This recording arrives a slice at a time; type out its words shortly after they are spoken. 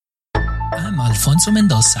I'm Alfonso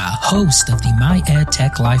Mendoza, host of the My Ed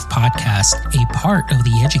Tech Life podcast, a part of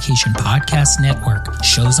the Education Podcast Network.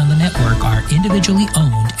 Shows on the network are individually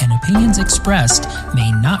owned and opinions expressed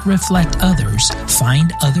may not reflect others.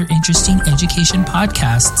 Find other interesting education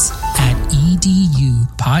podcasts at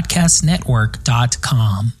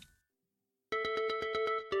edupodcastnetwork.com.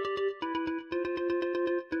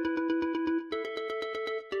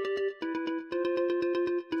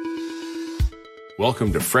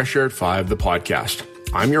 Welcome to Fresh Air at 5, the podcast.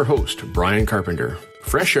 I'm your host, Brian Carpenter.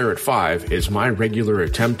 Fresh Air at 5 is my regular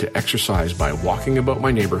attempt to exercise by walking about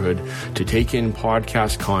my neighborhood, to take in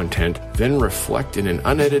podcast content, then reflect in an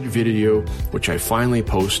unedited video, which I finally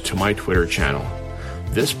post to my Twitter channel.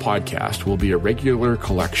 This podcast will be a regular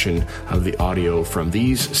collection of the audio from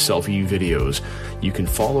these selfie videos. You can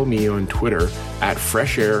follow me on Twitter at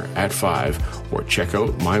FreshAir@5 or check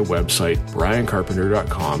out my website,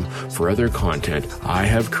 briancarpenter.com, for other content I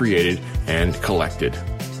have created and collected.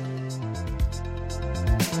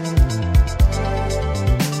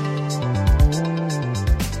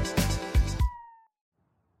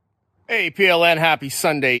 Hey, PLN, happy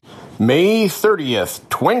Sunday. May 30th,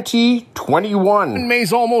 2021.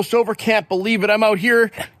 May's almost over. Can't believe it. I'm out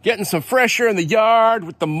here getting some fresh air in the yard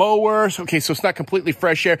with the mowers. Okay, so it's not completely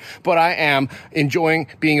fresh air, but I am enjoying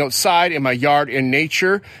being outside in my yard in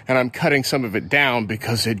nature, and I'm cutting some of it down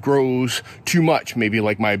because it grows too much, maybe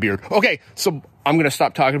like my beard. Okay, so I'm going to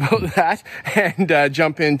stop talking about that and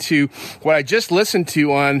jump into what I just listened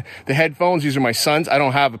to on the headphones. These are my sons. I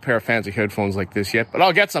don't have a pair of fancy headphones like this yet, but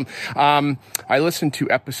I'll get some. I listened to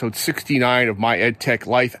episode 69 of My Ed Tech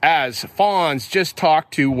Life as Fonz just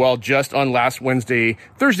talked to, just on last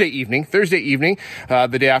Thursday evening,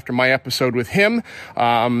 the day after my episode with him,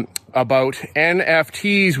 about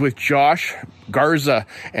NFTs with Josh Garza.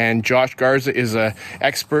 And Josh Garza is an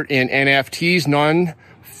expert in NFTs,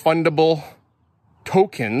 non-fundable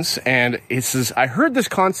tokens, and I heard this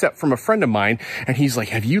concept from a friend of mine, and he's like,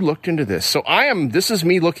 have you looked into this? So this is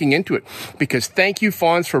me looking into it, because thank you,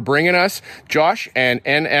 Fonz, for bringing us Josh and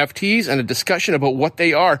NFTs and a discussion about what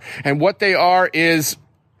they are. And what they are is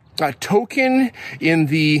a token in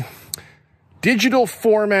the digital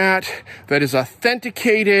format that is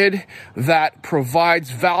authenticated, that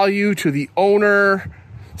provides value to the owner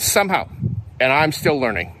somehow. And I'm still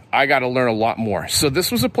learning. I got to learn a lot more. So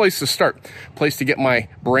this was a place to start, a place to get my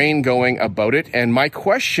brain going about it. And my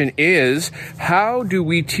question is, how do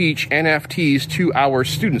we teach NFTs to our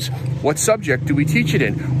students? What subject do we teach it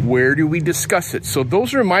in? Where do we discuss it? So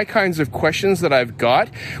those are my kinds of questions that I've got.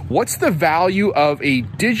 What's the value of a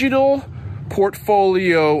digital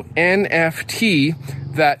portfolio NFT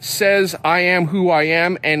that says I am who I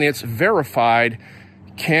am and it's verified?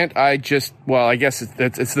 Can't I just, I guess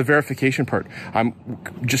it's the verification part. I'm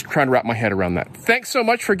just trying to wrap my head around that. Thanks so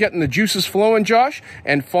much for getting the juices flowing, Josh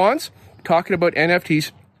and Fonz, talking about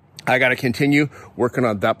NFTs. I got to continue working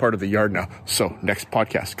on that part of the yard now. So next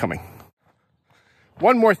podcast coming.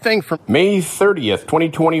 One more thing from May 30th,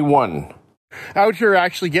 2021. Out here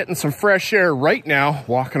actually getting some fresh air right now,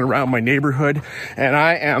 walking around my neighborhood, and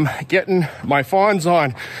I am getting my Fonz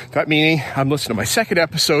on. That meaning I'm listening to my second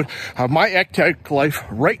episode of My Ed Tech Life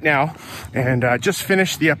right now, and just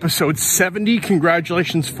finished the episode 70.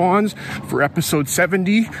 Congratulations, Fonz, for episode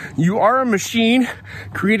 70. You are a machine,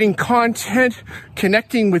 creating content,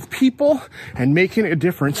 connecting with people, and making a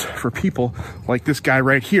difference for people like this guy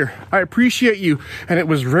right here. I appreciate you, and it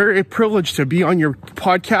was very a privilege to be on your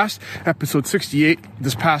podcast, episode 68,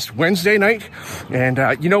 this past Wednesday night. And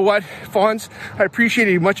you know what, Fonz, I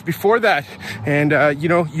appreciated you much before that. And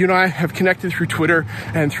you and I have connected through Twitter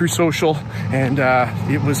and through social, and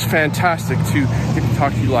it was fantastic to get to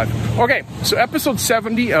talk to you live. Okay, so episode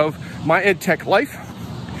 70 of My Ed Tech Life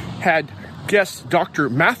had guest Dr.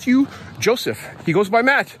 Matthew Joseph. He goes by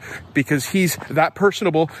Matt because he's that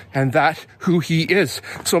personable and that who he is.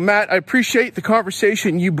 So Matt, I appreciate the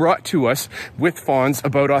conversation you brought to us with Fonz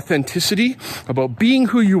about authenticity, about being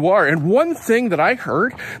who you are. And one thing that I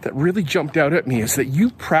heard that really jumped out at me is that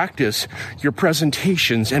you practice your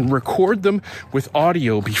presentations and record them with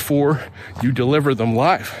audio before you deliver them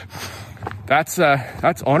live. That's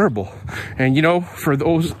honorable. And for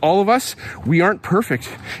all of us, we aren't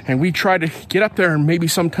perfect, and we try to get up there and maybe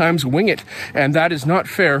sometimes wing it. And that is not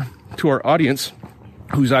fair to our audience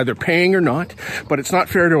who's either paying or not, but it's not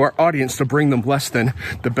fair to our audience to bring them less than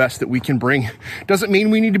the best that we can bring. Doesn't mean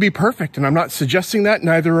we need to be perfect, and I'm not suggesting that,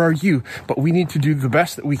 neither are you, but we need to do the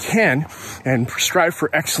best that we can and strive for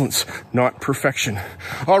excellence, not perfection.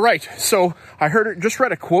 All right, so I just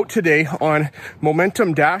read a quote today on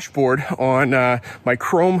Momentum Dashboard on my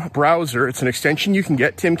Chrome browser. It's an extension you can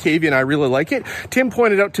get. Tim Cavey and I really like it. Tim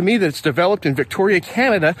pointed out to me that it's developed in Victoria,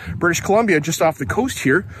 Canada, British Columbia, just off the coast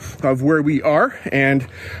here of where we are, and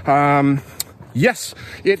yes,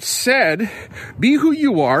 it said, be who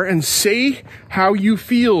you are and say how you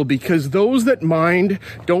feel, because those that mind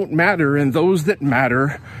don't matter and those that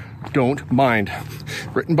matter don't mind.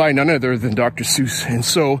 Written by none other than Dr. Seuss. And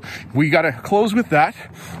so we got to close with that.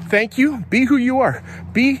 Thank you. Be who you are.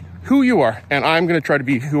 Be who you are. And I'm going to try to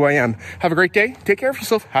be who I am. Have a great day. Take care of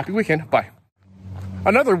yourself. Happy weekend. Bye.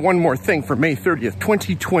 One more thing for May 30th,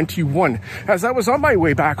 2021. As I was on my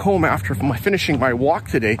way back home after finishing my walk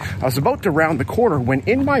today, I was about to round the corner when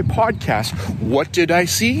in my podcast, what did I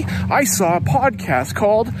see? I saw a podcast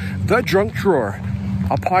called The Junk Drawer,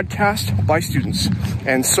 a podcast by students.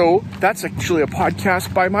 And so that's actually a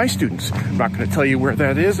podcast by my students. I'm not going to tell you where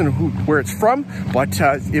that is and where it's from, but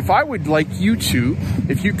if I would like you to,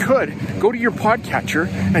 if you could, go to your podcatcher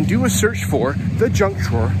and do a search for The Junk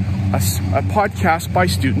Drawer, a podcast by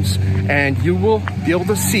students, and you will be able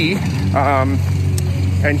to see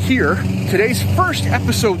and hear today's first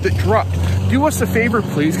episode that dropped. Do us a favor,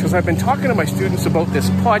 please, because I've been talking to my students about this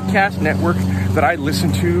podcast network that I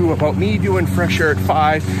listen to, about me doing Fresh Air at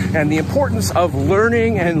 5, and the importance of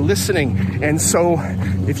learning and listening. And so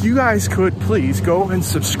if you guys could please go and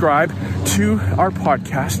subscribe to our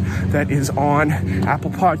podcast that is on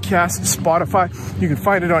Apple Podcasts, Spotify. You can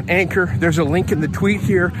find it on Anchor. There's a link in the tweet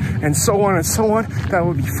here, and so on and so on. That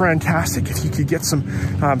would be fantastic if you could get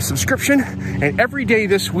some subscription. And every day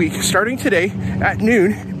this week, starting today at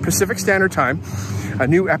noon Pacific Standard Time, a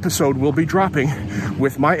new episode will be dropping,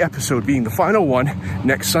 with my episode being the final one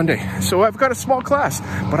next Sunday. So I've got a small class,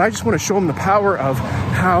 but I just want to show them the power of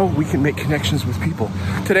how we can make connections with people.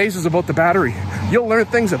 Today's is about the battery. You'll learn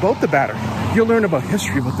things about the battery. You'll learn about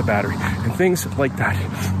history about the battery and things like that.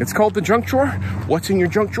 It's called The Junk Drawer. What's in your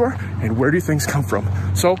junk drawer and where do things come from?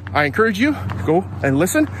 So I encourage you, go and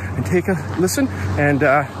listen and take a listen and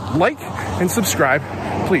like and subscribe.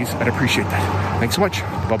 Please, I'd appreciate that. Thanks so much.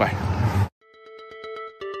 Bye-bye.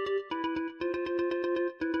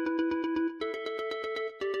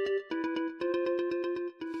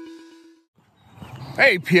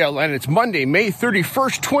 Hey PLN, it's Monday, May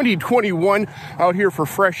 31st, 2021, out here for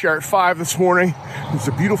Fresh Air at 5 this morning. There's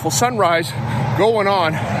a beautiful sunrise going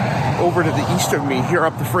on over to the east of me here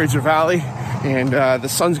up the Fraser Valley, and the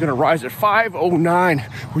sun's going to rise at 5:09,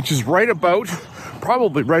 which is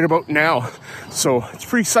probably right about now. So it's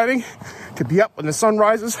pretty exciting to be up when the sun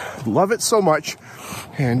rises. Love it so much.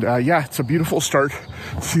 And it's a beautiful start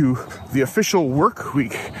to the official work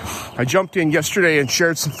week. I jumped in yesterday and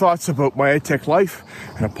shared some thoughts about my EdTech life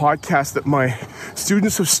and a podcast that my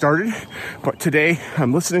students have started. But today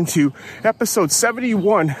I'm listening to episode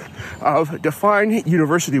 71 of Define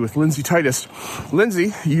University with Lindsay Titus.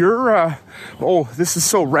 Lindsay, you're, this is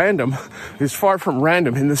so random. It's far from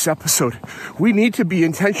random in this episode. We need to be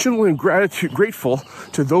intentional and grateful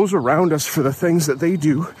to those around us for the things that they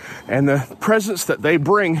do and the presence that they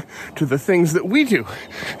bring to the things that we do.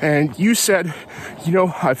 And you said,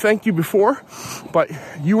 I thanked you before, but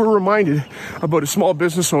you were reminded about a small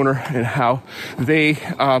business owner and how they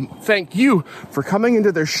thanked you for coming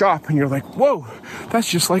into their shop, and you're like, whoa, that's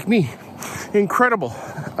just like me. Incredible.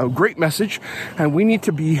 A great message, and we need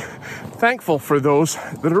to be thankful for those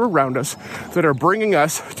that are around us that are bringing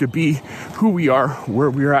us to be who we are, where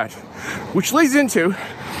we're at. Which leads into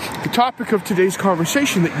the topic of today's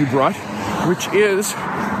conversation that you brought, which is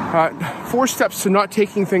 4 steps to not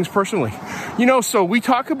taking things personally. So we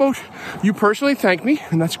talk about you personally thank me,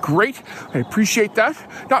 and that's great. I appreciate that.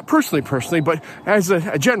 Not personally, but as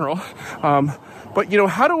a general. But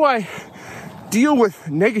how do I deal with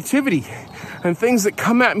negativity and things that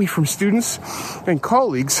come at me from students and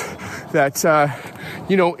colleagues that,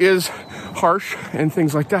 is harsh and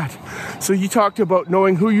things like that. So you talked about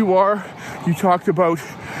knowing who you are. You talked about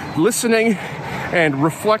listening and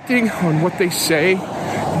reflecting on what they say.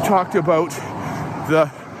 You talked about the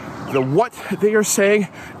what they are saying,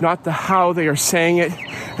 not the how they are saying it.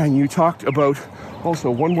 And you talked about also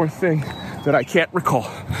one more thing that I can't recall.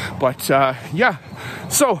 But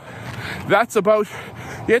so that's about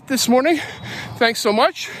it this morning. Thanks so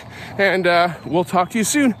much, and we'll talk to you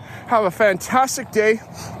soon. Have a fantastic day.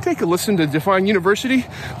 Take a listen to Define University.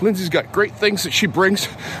 Lindsay's got great things that she brings.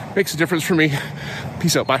 Makes a difference for me.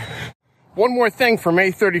 Peace out. Bye. One more thing for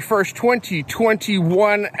May 31st,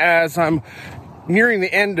 2021, as I'm nearing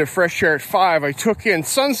the end of Fresh Air at 5, I took in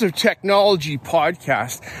Sons of Technology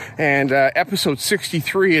podcast, and episode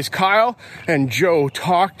 63 is Kyle and Joe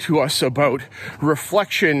talk to us about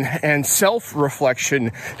reflection and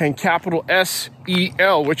self-reflection and capital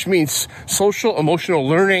SEL, which means social emotional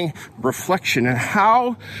learning reflection, and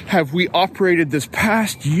how have we operated this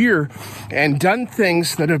past year and done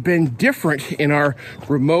things that have been different in our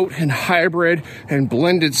remote and hybrid and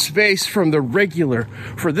blended space from the regular.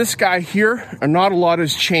 For this guy here, not a lot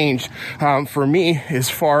has changed for me as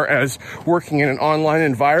far as working in an online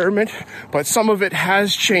environment, but some of it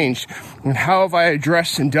has changed. And how have I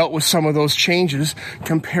addressed and dealt with some of those changes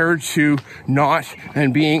compared to not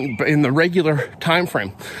and being in the regular time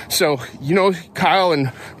frame? So, you know, Kyle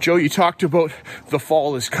and Joe, you talked about the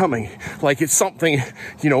fall is coming. Like it's something,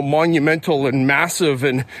 you know, monumental and massive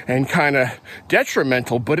and kind of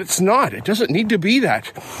detrimental, but it's not. It doesn't need to be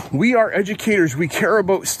that. We are educators. We care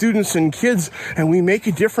about students and kids, and we make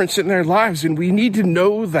a difference in their lives, and we need to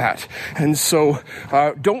know that. And so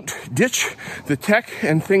don't ditch the tech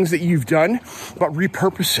and things that you've done, but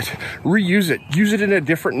repurpose it, reuse it, use it in a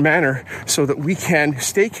different manner so that we can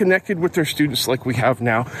stay connected with our students like we have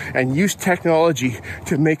now, and use technology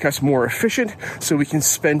to make us more efficient so we can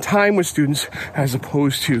spend time with students as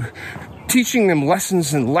opposed to teaching them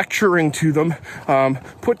lessons and lecturing to them.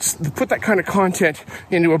 Put that kind of content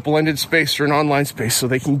into a blended space or an online space so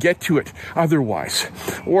they can get to it otherwise.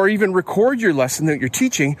 Or even record your lesson that you're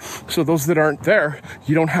teaching so those that aren't there,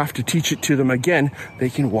 you don't have to teach it to them again. They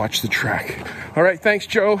can watch the track. All right, thanks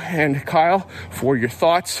Joe and Kyle for your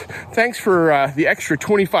thoughts. Thanks for the extra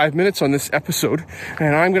 25 minutes on this episode.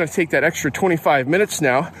 And I'm going to take that extra 25 minutes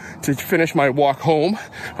now to finish my walk home,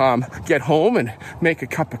 get home and make a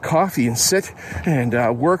cup of coffee and sit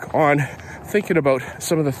and work on thinking about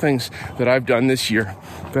some of the things that I've done this year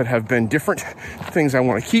that have been different, things I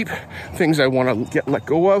want to keep, things I want to let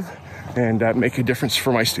go of, and make a difference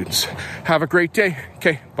for my students. Have a great day.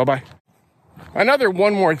 Okay, bye-bye.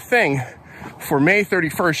 One more thing for May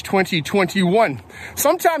 31st, 2021.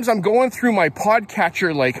 Sometimes I'm going through my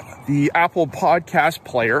podcatcher, like the Apple Podcast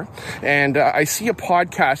player, and I see a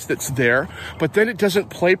podcast that's there, but then it doesn't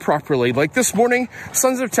play properly. Like this morning,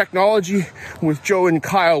 Sons of Technology with Joe and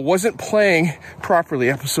Kyle wasn't playing properly,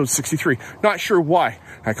 episode 63. Not sure why.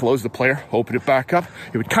 I closed the player, opened it back up.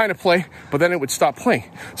 It would kind of play, but then it would stop playing.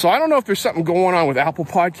 So I don't know if there's something going on with Apple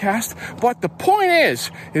Podcast, but the point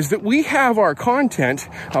is that we have our content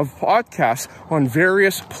of podcasts on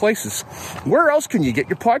various places. Where else can you get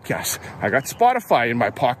your podcasts? I got Spotify in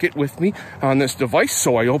my pocket with me on this device,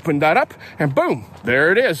 so I opened that up, and boom,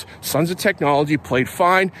 there it is. Sons of Technology played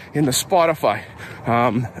fine in the Spotify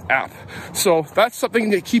app. So that's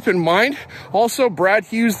something to keep in mind. Also, Brad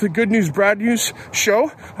Hughes, the Good News Brad News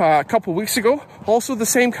show a couple weeks ago, also the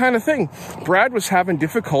same kind of thing. Brad was having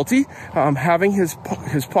difficulty having his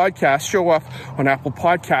podcast show up on Apple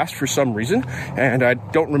Podcast for some reason, and I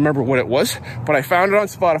don't remember what it was, but I found it on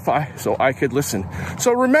Spotify so I could listen.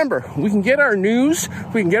 So remember, we can get our news,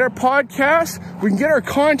 we can get our podcasts, we can get our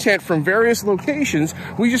content from various locations.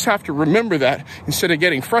 We just have to remember that instead of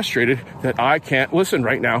getting frustrated that I can't listen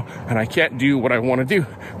right now and I can't do what I want to do.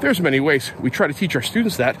 There's many ways. We try to teach our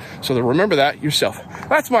students that, so to remember that yourself.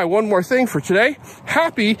 That's my one more thing for today.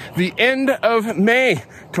 Happy the end of May.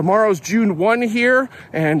 Tomorrow's June 1 here,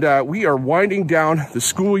 and we are winding down the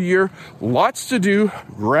school year. Lots to do,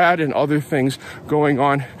 grad and other things going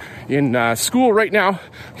on in school right now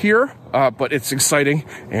here, but it's exciting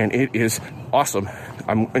and it is awesome.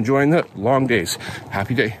 I'm enjoying the long days.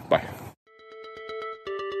 Happy day. Bye.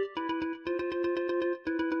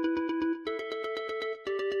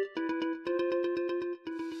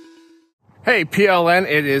 Hey, PLN,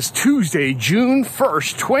 it is Tuesday, June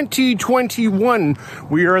 1st, 2021.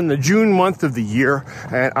 We are in the June month of the year,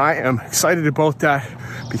 and I am excited about that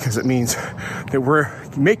because it means that we're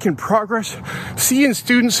making progress, seeing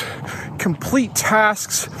students complete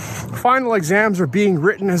tasks. Final exams are being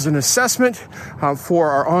written as an assessment for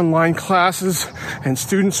our online classes, and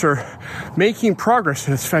students are making progress,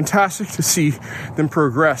 and it's fantastic to see them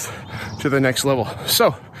progress to the next level.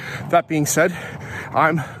 So, that being said,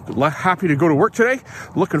 I'm happy to go to work today,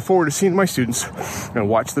 looking forward to seeing my students and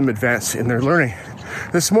watch them advance in their learning.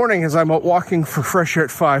 This morning, as I'm out walking for Fresh Air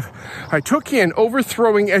at 5, I took in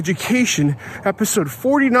Overthrowing Education, episode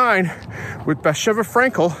 49, with Bathsheba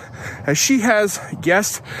Frankel, as she has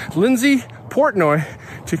guest Lindsay Portnoy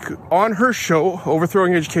on her show,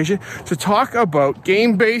 Overthrowing Education, to talk about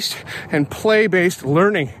game-based and play-based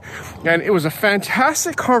learning. And it was a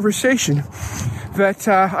fantastic conversation that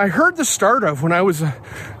I heard the start of when I was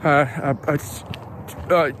a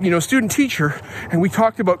student teacher, and we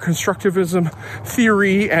talked about constructivism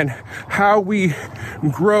theory and how we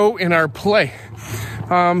grow in our play.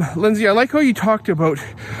 Lindsay, I like how you talked about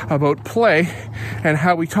play and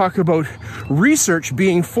how we talk about research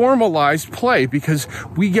being formalized play, because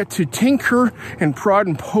we get to tinker and prod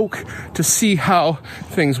and poke to see how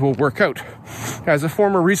things will work out. As a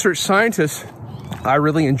former research scientist, I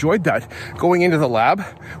really enjoyed that. Going into the lab,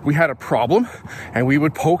 we had a problem, and we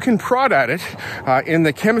would poke and prod at it in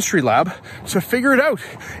the chemistry lab to figure it out.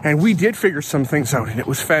 And we did figure some things out, and it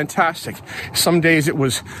was fantastic. Some days it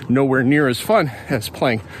was nowhere near as fun as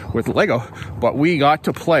playing with Lego, but we got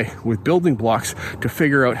to play with building blocks to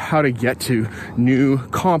figure out how to get to new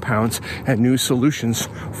compounds and new solutions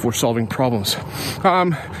for solving problems.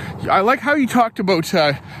 I like how you talked about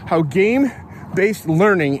how game-based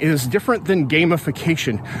learning is different than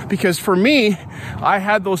gamification, because for me, I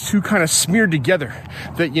had those two kind of smeared together.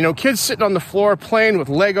 That, kids sitting on the floor playing with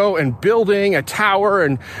Lego and building a tower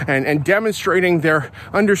and demonstrating their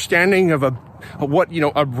understanding of what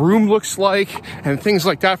a room looks like and things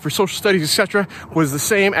like that for social studies, etc., was the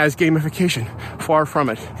same as gamification. Far from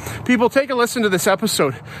it. People, take a listen to this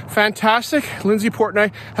episode. Fantastic. Lindsay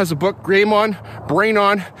Portnoy has a book, Game On, Brain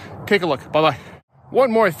On. Take a look. Bye-bye. One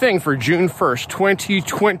more thing for June 1st,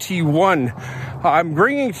 2021. I'm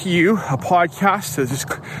bringing to you a podcast that is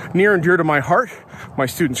near and dear to my heart. My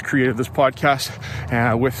students created this podcast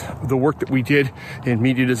with the work that we did in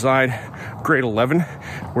media design, grade 11,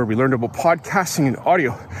 where we learned about podcasting and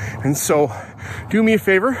audio. And so do me a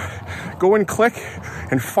favor, go and click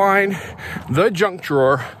and find The Junk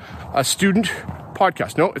Drawer, a student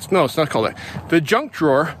podcast. No, it's not called that. The Junk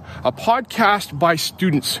Drawer, a podcast by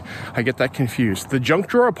students. I get that confused. The Junk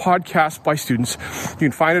Drawer, a podcast by students. You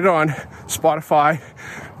can find it on Spotify,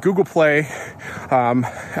 Google Play,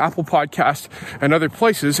 Apple Podcast, and other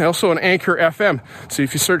places, and also on Anchor FM. So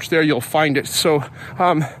if you search there, you'll find it. So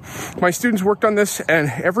my students worked on this, and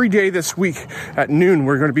every day this week at noon,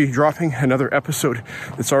 we're going to be dropping another episode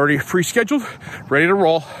that's already pre-scheduled, ready to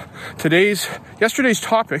roll. Yesterday's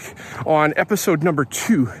topic on episode number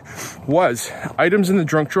 2 was items in the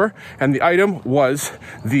junk drawer, and the item was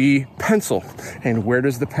the pencil. And where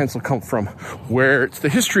does the pencil come from? It's the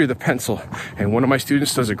history of the pencil. And one of my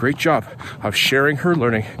students does a great job of sharing her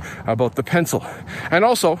learning about the pencil, and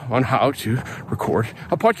also on how to record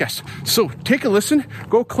a podcast. So take a listen.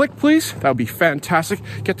 Go click, please. That would be fantastic.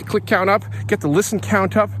 Get the click count up, get the listen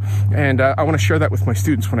count up, and I want to share that with my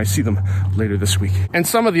students when I see them later this week. And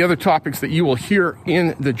some of the other topics that you will hear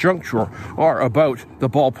in the junk drawer are about the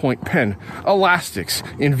ballpoint pen, elastics,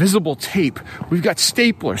 invisible tape. We've got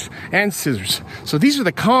staplers and scissors. So these are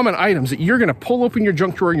the common items that you're going to pull open your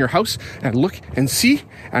junk drawer in your house and look and see.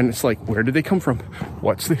 And it's like, where did they come from?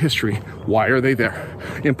 What's the history? Why are they there?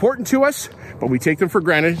 Important to us, but we take them for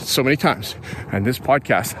granted so many times. And this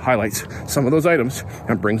podcast highlights some of those items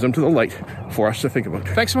and brings them to the light for us to think about.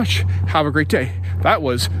 Thanks so much. Have a great day. That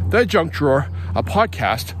was The Junk Drawer, a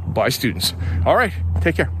podcast by students. All right.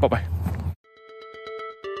 Take care. Bye-bye.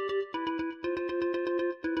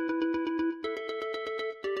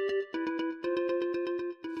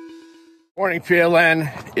 Morning,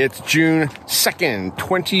 PLN. It's June 2nd,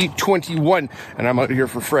 2021, and I'm out here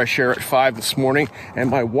for fresh air at 5 this morning, and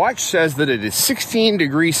my watch says that it is 16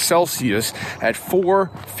 degrees Celsius at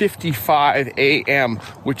 4:55 a.m.,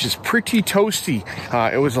 which is pretty toasty.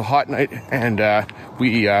 It was a hot night, and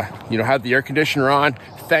we had the air conditioner on.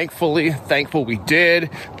 Thankful we did.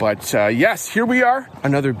 But yes, here we are.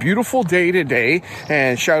 Another beautiful day today.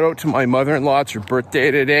 And shout out to my mother-in-law. It's her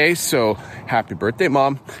birthday today. So happy birthday,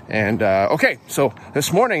 Mom. And okay, so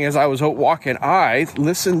this morning as I was out walking, I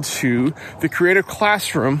listened to The Creative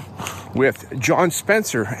Classroom with John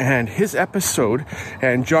Spencer and his episode.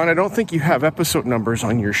 And John, I don't think you have episode numbers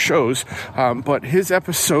on your shows, but his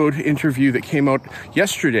episode interview that came out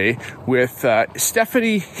yesterday with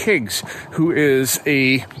Stephanie Higgs, who is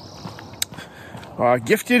a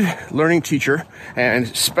gifted learning teacher and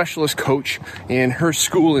specialist coach in her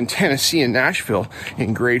school in Tennessee in Nashville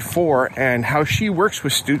in grade 4, and how she works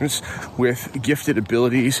with students with gifted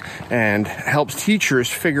abilities and helps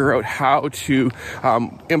teachers figure out how to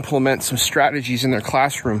implement some strategies in their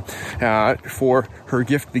classroom for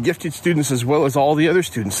the gifted students as well as all the other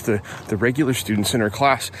students, the regular students in her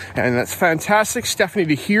class. And that's fantastic, Stephanie,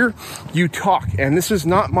 to hear you talk. And this is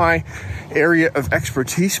not my area of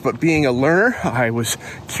expertise, but being a learner, I was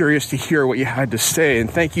curious to hear what you had to say. And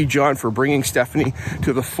thank you, John, for bringing Stephanie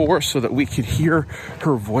to the fore so that we could hear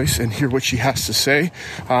her voice and hear what she has to say.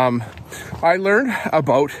 I learned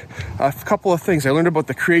about a couple of things. I learned about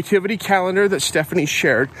the creativity calendar that Stephanie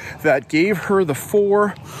shared that gave her the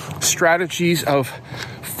 4 strategies of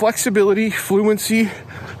flexibility, fluency,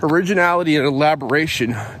 originality, and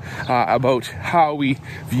elaboration about how we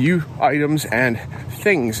view items and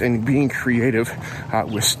things and being creative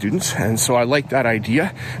with students. And so I like that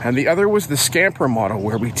idea. And the other was the Scamper model,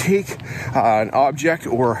 where we take an object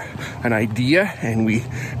or an idea and we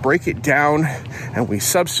break it down and we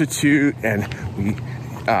substitute and we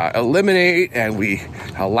eliminate and we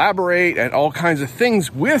elaborate and all kinds of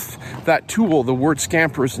things with that tool. The word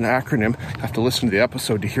Scamper is an acronym. You have to listen to the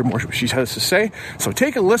episode to hear more what she has to say. So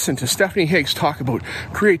take a listen to Stephanie Higgs talk about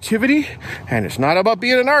creativity. And it's not about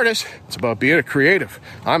being an artist. It's about being a creative.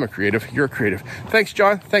 I'm a creative. You're a creative. Thanks,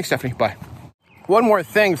 John. Thanks, Stephanie. Bye. One more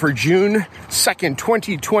thing for June 2nd,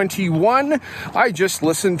 2021. I just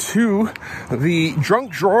listened to the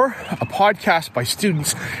Junk Drawer, a podcast by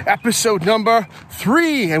students, episode number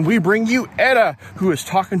 3. And we bring you Etta, who is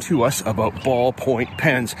talking to us about ballpoint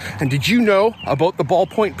pens. And did you know about the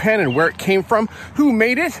ballpoint pen and where it came from? Who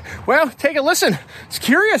made it? Well, take a listen. It's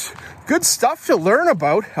curious. Good stuff to learn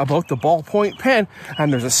about the ballpoint pen.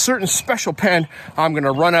 And there's a certain special pen I'm going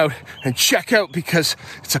to run out and check out because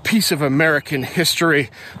it's a piece of American history.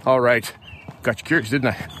 All right. Got you curious, didn't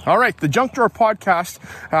I? All right. The Junk Drawer podcast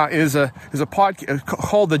is a podcast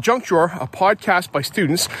called The Junk Drawer, a podcast by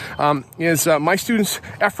students. Is my students'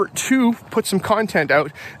 effort to put some content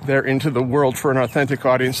out there into the world for an authentic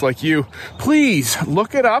audience like you. Please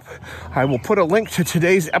look it up. I will put a link to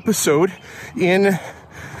today's episode in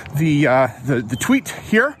the tweet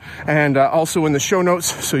here and also in the show notes,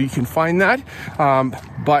 so you can find that.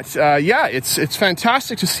 Yeah, it's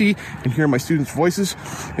fantastic to see and hear my students' voices.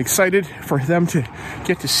 Excited for them to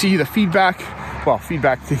get to see the feedback,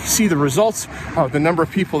 to see the results of the number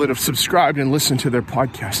of people that have subscribed and listened to their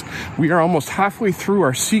podcast. We are almost halfway through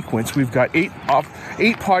our sequence. We've got 8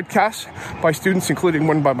 podcasts by students, including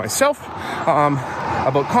one by myself,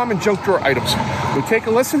 about common junk drawer items. So take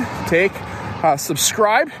a listen,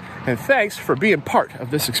 subscribe, and thanks for being part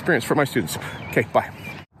of this experience for my students. Okay, bye.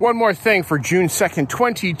 One more thing for June 2nd,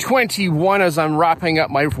 2021, as I'm wrapping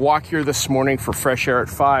up my walk here this morning for Fresh Air at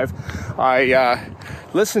 5, I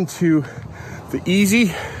listened to the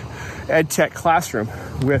Easy EdTech Classroom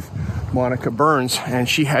with Monica Burns, and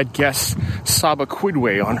she had guest Saba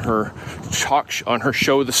Quidway on her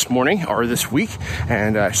show this morning or this week.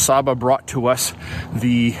 And Saba brought to us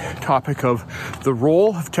the topic of the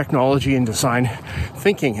role of technology in design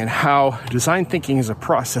thinking and how design thinking is a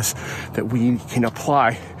process that we can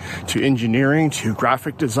apply to engineering, to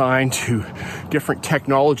graphic design, to different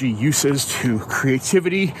technology uses, to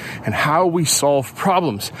creativity, and how we solve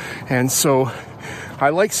problems. And so I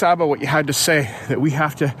like, Saba, what you had to say, that we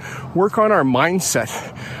have to work on our mindset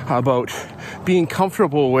about being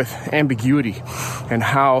comfortable with ambiguity and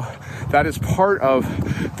how that is part of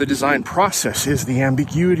the design process, is the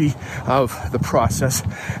ambiguity of the process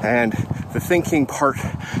and the thinking part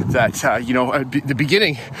that, at the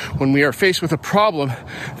beginning, when we are faced with a problem,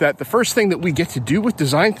 that the first thing that we get to do with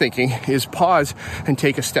design thinking is pause and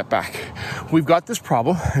take a step back. We've got this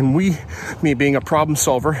problem, and me being a problem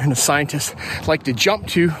solver and a scientist, like to jump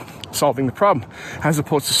to solving the problem, as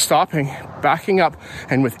opposed to stopping, backing up,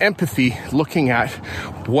 and with empathy looking at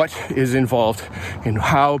what is involved and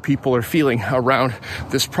how people are feeling around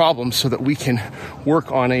this problem, so that we can work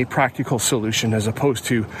on a practical solution as opposed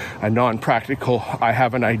to a non-practical, I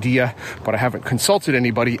have an idea but I haven't consulted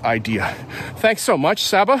anybody idea. Thanks so much,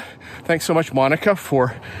 Saba. Thanks so much, Monica,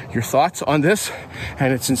 for your thoughts on this.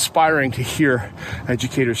 And it's inspiring to hear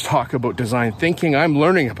educators talk about design thinking. I'm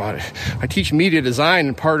learning about it. I teach media design,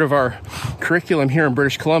 and part of our curriculum here in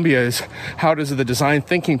British Columbia is how does the design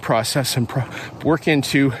thinking process and work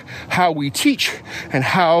into how we teach and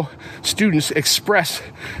how students express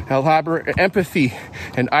elaborate empathy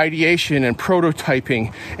and ideation and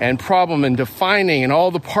prototyping and problem and defining and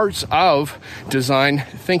all the parts of design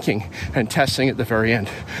thinking and testing at the very end.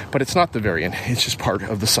 But it's not the very end. It's just part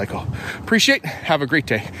of the cycle. Appreciate. Have a great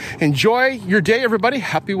day. Enjoy your day, everybody.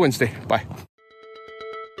 Happy Wednesday. Bye.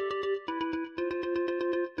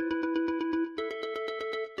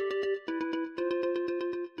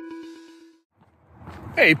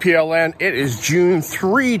 Hey PLN, it is June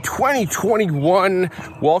 3, 2021.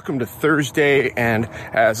 Welcome to Thursday, and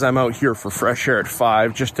as I'm out here for Fresh Air at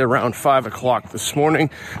 5, just around 5 o'clock this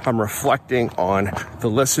morning, I'm reflecting on the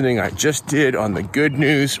listening I just did on the Good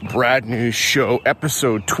News, Brad News Show,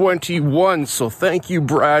 episode 21. So thank you,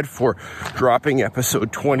 Brad, for dropping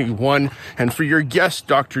episode 21, and for your guest,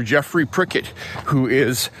 Dr. Jeffrey Prickett, who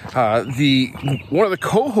is one of the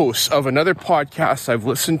co-hosts of another podcast I've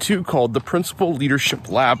listened to called The Principal Leadership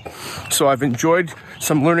Lab. So I've enjoyed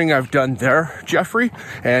some learning I've done there, Jeffrey,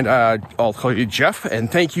 and I'll call you Jeff.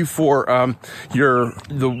 And thank you for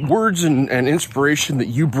the words and inspiration that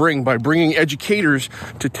you bring by bringing educators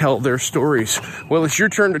to tell their stories. Well, it's your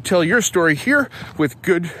turn to tell your story here with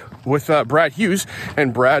Brad Hughes,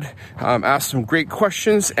 and Brad asked some great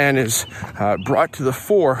questions and is brought to the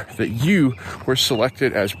fore that you were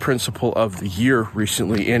selected as Principal of the Year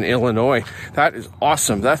recently in Illinois. That is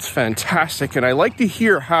awesome. That's fantastic. And I like to hear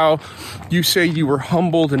how you say you were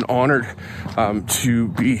humbled and honored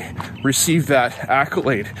to receive that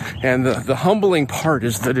accolade. And the humbling part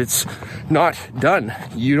is that it's not done.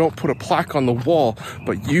 You don't put a plaque on the wall,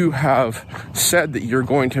 but you have said that you're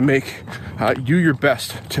going to do your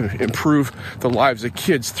best to improve the lives of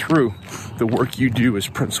kids through the work you do as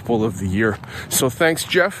Principal of the Year. So thanks,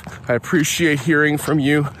 Jeff. I appreciate hearing from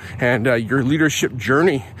you and your leadership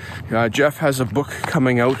journey. Jeff has a book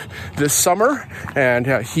coming out this summer,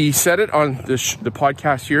 and he said it on the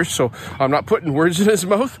podcast here, so I'm not putting words in his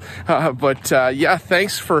mouth. But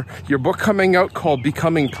thanks for your book coming out called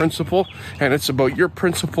Becoming Principal, and it's about your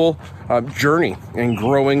principal journey and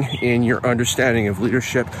growing in your understanding of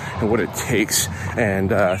leadership and what it takes. And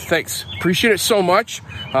thanks. Appreciate it so much.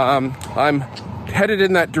 I'm headed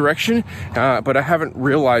in that direction, but I haven't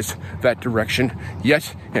realized that direction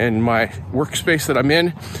yet in my workspace that I'm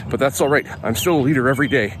in, but that's all right. I'm still a leader every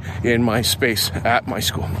day in my space at my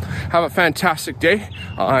school. Have a fantastic day.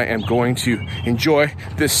 I am going to enjoy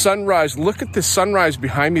this sunrise. Look at this sunrise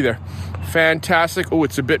behind me there. Fantastic. Oh,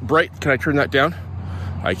 it's a bit bright. Can I turn that down?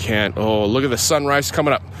 I can't. Oh, look at the sunrise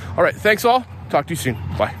coming up. All right. Thanks all. Talk to you soon.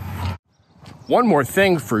 Bye. One more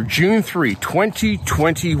thing for June 3,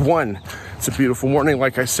 2021. It's a beautiful morning,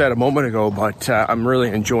 like I said a moment ago, but I'm really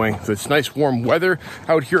enjoying this nice warm weather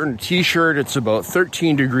out here in a t-shirt. It's about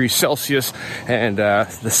 13 degrees Celsius, and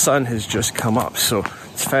the sun has just come up, so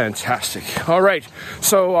it's fantastic. All right,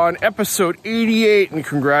 so on episode 88, and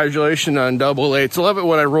congratulations on double eights. I love it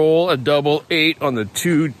when I roll a double 8 on the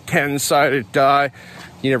 2 10-sided die.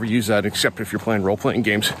 You never use that except if you're playing role-playing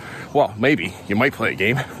games. Well, maybe you might play a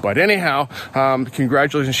game, but anyhow,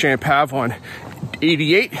 congratulations, Shane Pav, on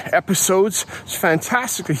 88 episodes. It's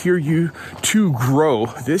fantastic to hear you two grow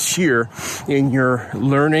this year in your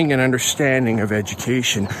learning and understanding of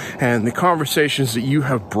education and the conversations that you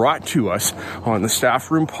have brought to us on the Staff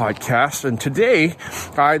Room podcast. And today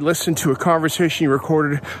I listened to a conversation you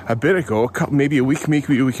recorded a bit ago, maybe a week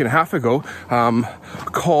and a half ago,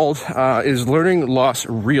 called Is Learning Loss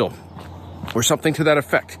Real? Or something to that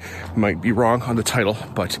effect. Might be wrong on the title,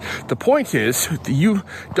 but the point is you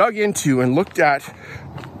dug into and looked at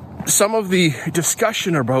some of the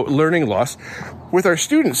discussion about learning loss with our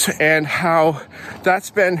students and how that's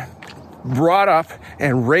been brought up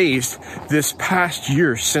and raised this past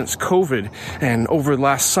year since COVID, and over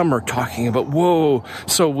last summer talking about,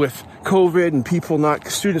 so with COVID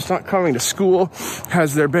and students not coming to school,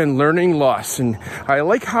 has there been learning loss? And I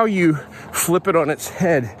like how you flip it on its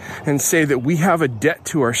head and say that we have a debt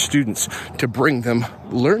to our students to bring them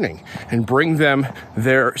learning and bring them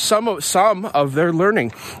some of their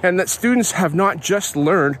learning, and that students have not just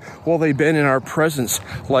learned while they've been in our presence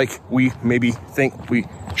like we maybe think we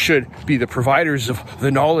should be the providers of the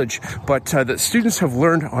knowledge, but that students have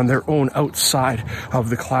learned on their own outside of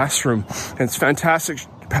the classroom. And it's fantastic,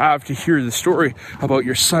 Pav, to hear the story about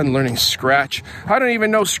your son learning Scratch. I don't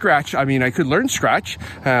even know Scratch. I mean, I could learn Scratch.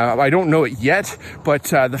 I don't know it yet, but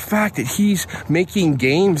the fact that he's making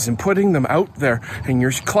games and putting them out there, and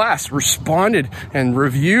your class responded and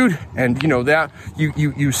reviewed, and that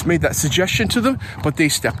you made that suggestion to them, but they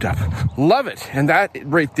stepped up. Love it. And that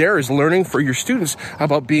right there is learning for your students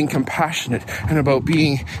about being compassionate and about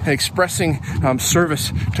being and expressing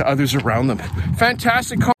service to others around them.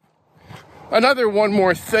 Fantastic. Another one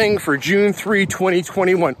more thing for June 3,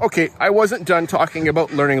 2021. Okay, I wasn't done talking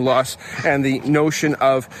about learning loss and the notion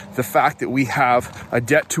of the fact that we have a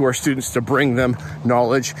debt to our students to bring them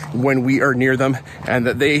knowledge when we are near them and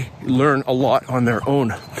that they learn a lot on their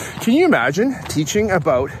own. Can you imagine teaching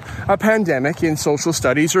about a pandemic in social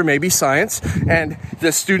studies or maybe science, and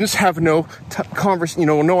the students have no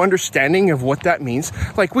no understanding of what that means.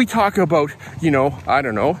 Like we talk about,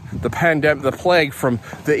 the pandemic, the plague from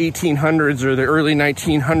the 1800s or the early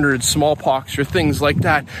 1900s, smallpox or things like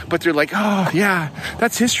that. But they're like, oh yeah,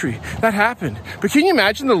 that's history. That happened. But can you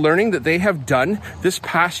imagine the learning that they have done this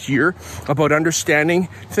past year about understanding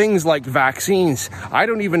things like vaccines? I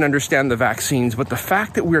don't even understand the vaccines, but the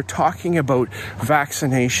fact that we're talking about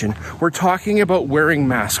vaccination, we're talking about wearing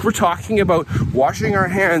masks, we're talking about washing our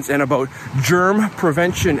hands and about germ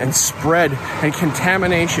prevention and spread and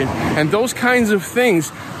contamination and those kinds of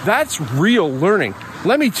things, that's real learning.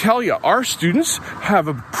 Let me tell you, our students have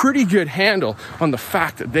a pretty good handle on the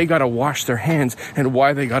fact that they got to wash their hands and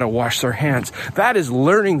why they got to wash their hands. That is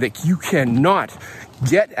learning that you cannot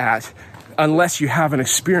get at unless you have an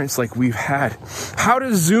experience like we've had. How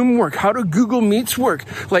does Zoom work? How do Google Meets work?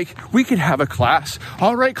 Like, we could have a class.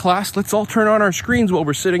 All right, class, let's all turn on our screens while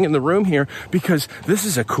we're sitting in the room here because this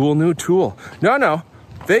is a cool new tool. No,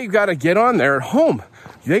 they've got to get on there at home.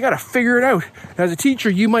 They got to figure it out. As a teacher,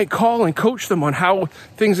 you might call and coach them on how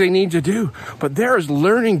things they need to do. But there is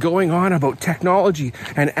learning going on about technology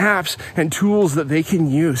and apps and tools that they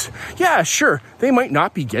can use. Yeah, sure, they might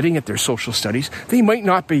not be getting at their social studies. They might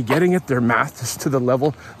not be getting at their math to the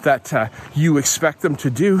level that you expect them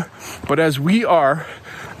to do. But as we are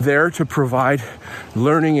there to provide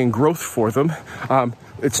learning and growth for them,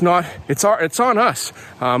 it's on us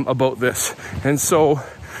about this. And so,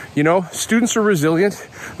 students are resilient.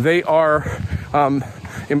 They are,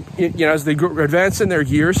 as they advance in their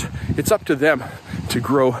years, it's up to them to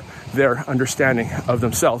grow their understanding of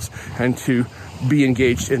themselves and to be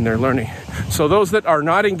engaged in their learning. So those that are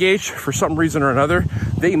not engaged for some reason or another,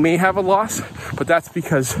 they may have a loss, but that's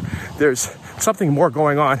because there's something more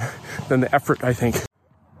going on than the effort, I think.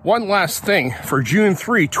 One last thing for June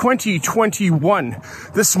 3, 2021.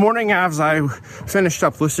 This morning, as I finished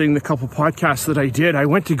up listening to a couple podcasts that I did, I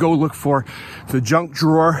went to go look for The Junk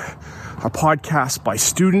Drawer, a podcast by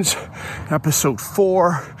students, episode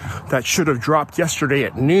 4, that should have dropped yesterday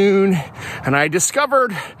at noon. And I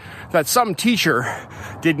discovered that some teacher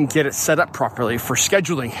didn't get it set up properly for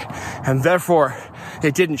scheduling, and therefore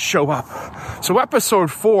it didn't show up. So episode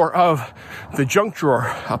 4 of The Junk Drawer,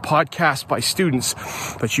 a podcast by students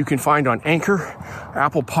that you can find on Anchor,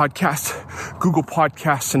 Apple Podcasts, Google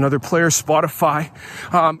Podcasts, and other players, Spotify,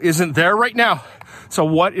 isn't there right now. So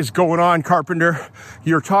what is going on, Carpenter?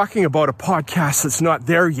 You're talking about a podcast that's not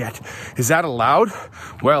there yet. Is that allowed?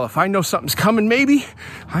 Well, if I know something's coming, maybe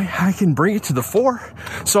I can bring it to the fore.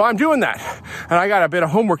 So I'm doing that. And I got a bit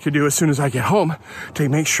of homework to do as soon as I get home to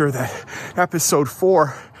make sure that episode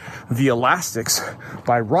 4, The Elastics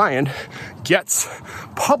by Ryan, gets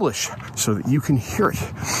published so that you can hear it.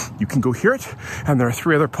 You can go hear it. And there are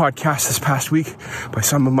 3 other podcasts this past week by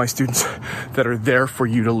some of my students that are there for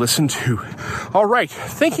you to listen to. All right.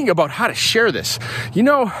 Thinking about how to share this.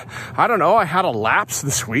 I don't know. I had a lapse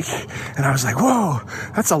this week and I was like, whoa,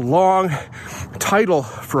 that's a long title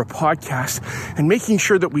for a podcast, and making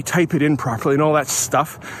sure that we type it in properly and all that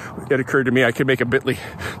stuff. It occurred to me I could make a Bitly.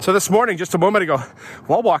 So this morning, just a moment ago,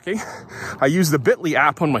 while walking, I used the Bitly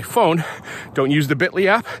app on my phone. Don't use the Bitly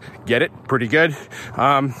app. Get it? Pretty good.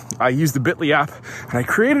 I used the Bitly app and I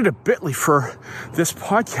created a Bitly for this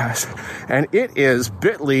podcast, and it is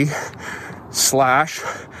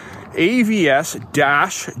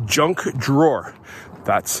bit.ly/AVS-junk drawer.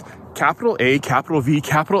 That's capital A, capital V,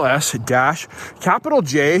 capital S, dash, capital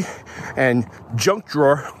J, and junk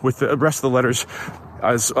drawer with the rest of the letters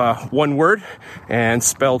as one word and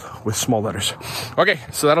spelled with small letters. Okay,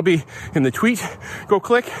 so that'll be in the tweet. Go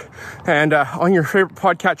click, and on your favorite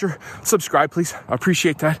podcatcher, subscribe, please. I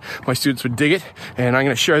appreciate that. My students would dig it, and I'm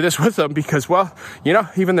going to share this with them because,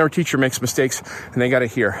 even their teacher makes mistakes, and they got to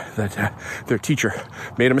hear that their teacher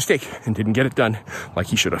made a mistake and didn't get it done like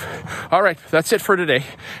he should have. All right, that's it for today.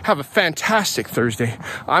 Have a fantastic Thursday.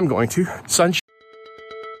 I'm going to sunshine.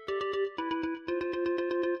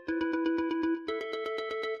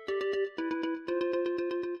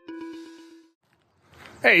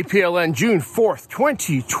 Hey, PLN, June 4th,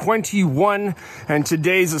 2021, and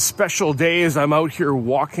today's a special day as I'm out here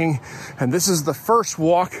walking, and this is the first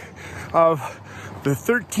walk of the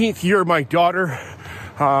 13th year my daughter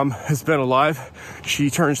has been alive.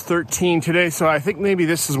 She turns 13 today, so I think maybe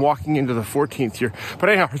this is walking into the 14th year. But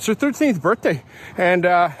anyhow, it's her 13th birthday, and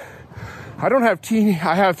I have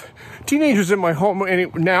teenagers in my home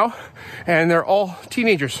now, and they're all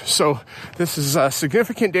teenagers, so this is a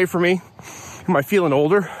significant day for me. Am I feeling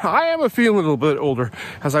older? I am feeling a little bit older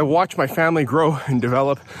as I watch my family grow and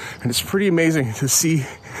develop, and it's pretty amazing to see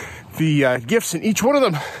the gifts in each one of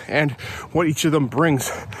them and what each of them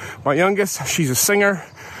brings. My youngest, she's a singer,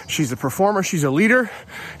 she's a performer, she's a leader,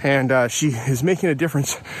 and she is making a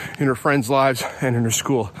difference in her friends' lives and in her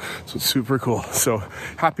school. So it's super cool. So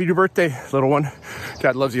happy birthday, little one.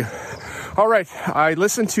 Dad loves you. All right, I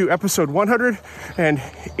listened to episode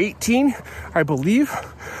 118, I believe,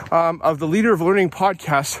 of the Leader of Learning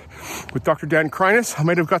podcast with Dr. Dan Kreines. I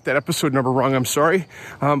might have got that episode number wrong, I'm sorry.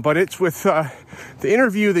 But it's with the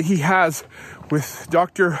interview that he has with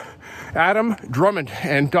Dr. Adam Drummond.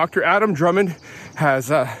 And Dr. Adam Drummond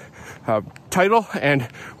has a title and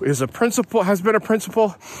is a principal, has been a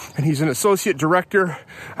principal, and he's an associate director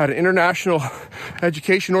at an international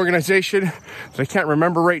education organization that I can't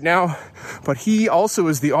remember right now. But he also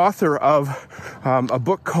is the author of a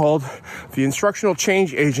book called The Instructional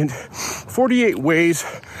Change Agent, 48 Ways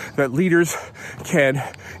That Leaders Can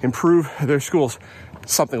Improve Their Schools.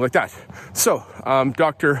 Something like that. So,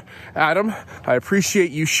 Dr. Adam, I appreciate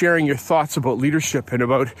you sharing your thoughts about leadership and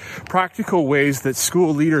about practical ways that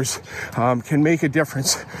school leaders can make a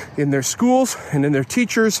difference in their schools and in their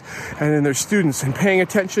teachers and in their students, and paying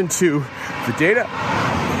attention to the data,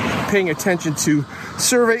 paying attention to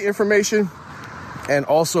survey information, and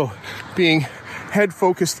also being head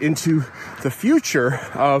focused into the future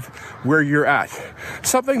of where you're at.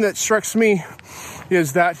 Something that strikes me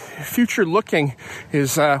is that future looking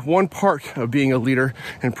is one part of being a leader,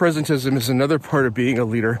 and presentism is another part of being a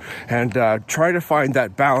leader, and try to find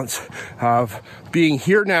that balance of being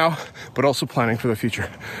here now, but also planning for the future.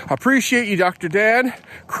 I appreciate you, Dr. Dan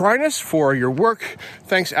Kreines, for your work.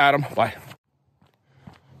 Thanks, Adam. Bye.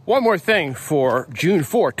 One more thing for June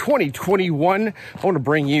 4, 2021, I want to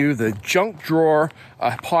bring you the Junk Drawer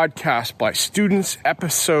podcast by students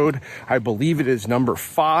episode. I believe it is number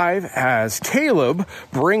 5, as Caleb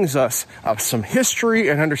brings us some history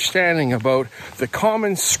and understanding about the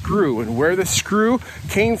common screw and where the screw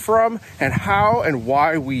came from and how and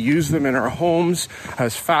why we use them in our homes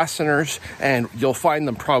as fasteners. And you'll find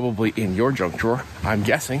them probably in your junk drawer, I'm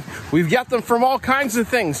guessing. We've got them from all kinds of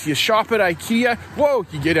things. You shop at IKEA, whoa,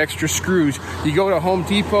 you get extra screws. You go to Home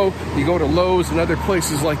Depot, you go to Lowe's and other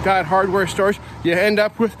places like that, hardware stores, you end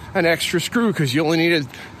up with an extra screw because you only needed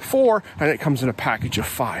 4 and it comes in a package of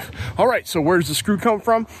 5. All right, so where does the screw come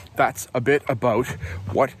from? That's a bit about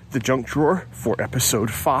what the junk drawer for episode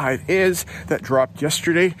 5 is that dropped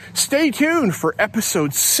yesterday. Stay tuned for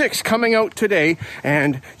episode 6 coming out today,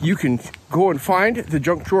 and you can go and find the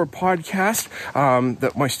Junk Drawer podcast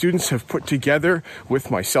that my students have put together with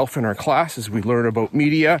myself in our class as we learn about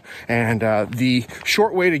media. And the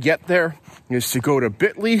short way to get there is to go to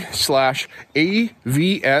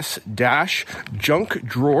bit.ly/AVS-junk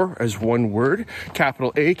drawer as one word,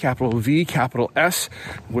 capital A, capital V, capital S,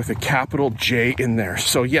 with a capital J in there.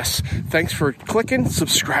 So yes, thanks for clicking,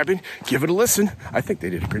 subscribing, give it a listen. I think they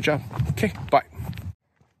did a great job. Okay, bye.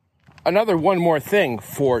 One more thing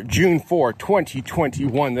for June 4,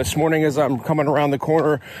 2021. This morning, as I'm coming around the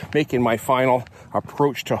corner, making my final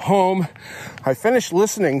approach to home, I finished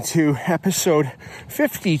listening to episode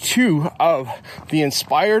 52 of the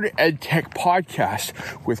Inspired EdTech podcast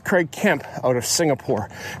with Craig Kemp out of Singapore.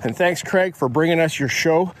 And thanks, Craig, for bringing us your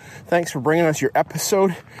show. Thanks for bringing us your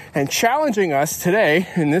episode and challenging us today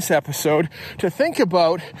in this episode to think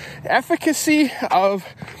about efficacy of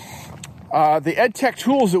the EdTech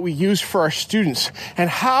tools that we use for our students, and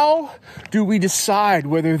how do we decide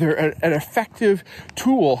whether they're an effective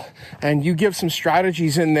tool? And you give some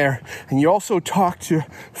strategies in there, and you also talk to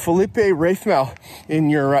Felipe Raithmel in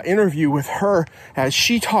your interview with her as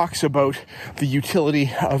she talks about the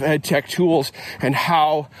utility of EdTech tools and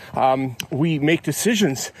how we make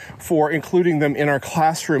decisions for including them in our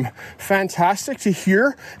classroom. Fantastic to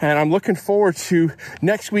hear, and I'm looking forward to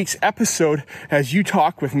next week's episode as you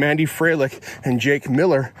talk with Mandy Freilich and Jake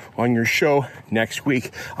Miller on your show next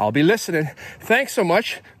week. I'll be listening. Thanks so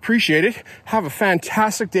much. Appreciate it. Have a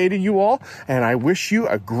fantastic day to you all, and I wish you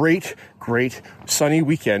a great, great sunny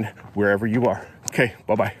weekend wherever you are. Okay,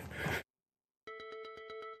 bye-bye.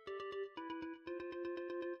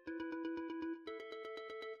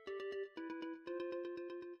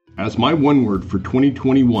 As my one word for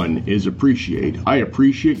 2021 is appreciate, I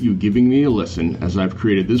appreciate you giving me a listen as I've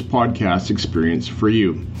created this podcast experience for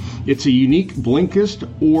you. It's a unique Blinkist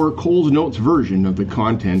or Coles Notes version of the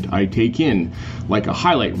content I take in, like a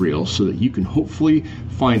highlight reel, so that you can hopefully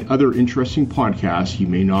find other interesting podcasts you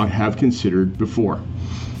may not have considered before.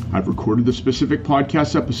 I've recorded the specific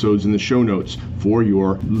podcast episodes in the show notes for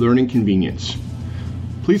your learning convenience.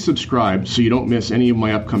 Please subscribe so you don't miss any of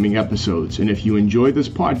my upcoming episodes. And if you enjoy this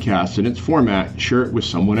podcast and its format, share it with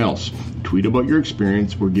someone else. tweet about your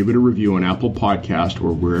experience, or give it a review on Apple Podcast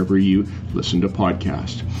or wherever you listen to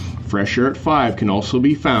podcasts. Fresh Air at 5 can also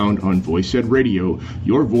be found on Voice Ed Radio.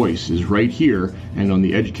 Your voice is right here, and on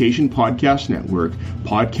the Education Podcast Network,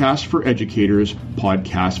 podcasts for educators,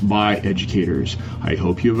 podcasts by educators. I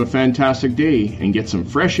hope you have a fantastic day and get some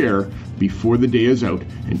fresh air before the day is out,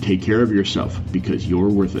 and take care of yourself because you're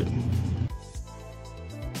worth it.